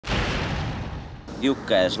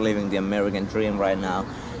Jukka is living the American dream right now.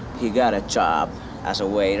 He got a job as a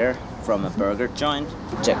waiter from a burger joint.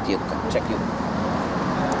 Check Jukka, check Jukka.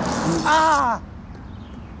 Ah!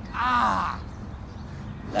 Ah!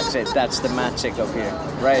 That's it, that's the magic of here,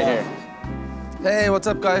 right here. Hey, what's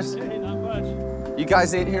up, guys? Hey, not much. You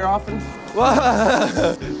guys eat here often?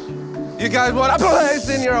 What? You guys want to place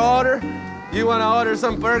in your order? You want to order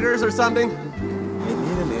some burgers or something?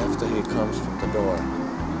 Immediately after he comes from the door,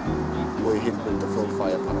 we hit with the full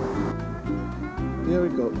firepower. Here we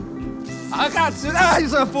go. I got you. Ah, you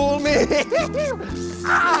so fool me.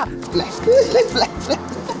 Ah!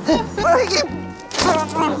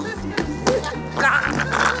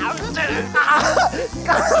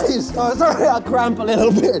 Guys, oh, sorry, I cramp a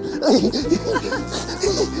little bit.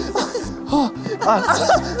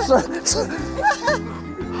 Sorry.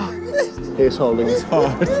 He's holding his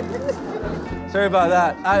heart. Sorry about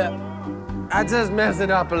that. I just messed it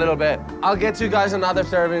up a little bit. I'll get you guys another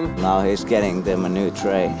serving. Now he's getting them a new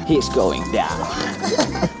tray. He's going down.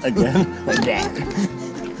 Again? Again.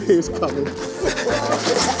 He's coming.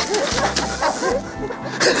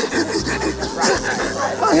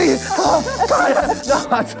 No,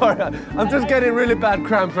 I'm sorry. I'm just getting really bad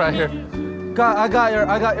cramps right here. I got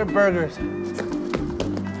your burgers.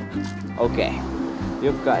 Okay,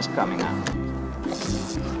 Jukka is coming out.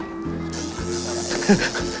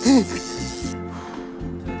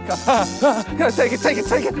 Take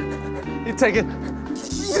it. You take it.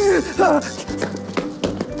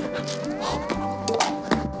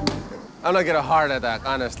 I'm not gonna heart attack,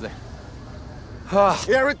 honestly.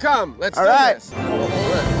 Here we come. Let's do this.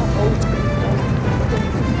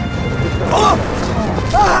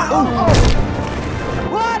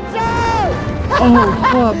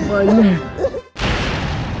 Oh, my leg.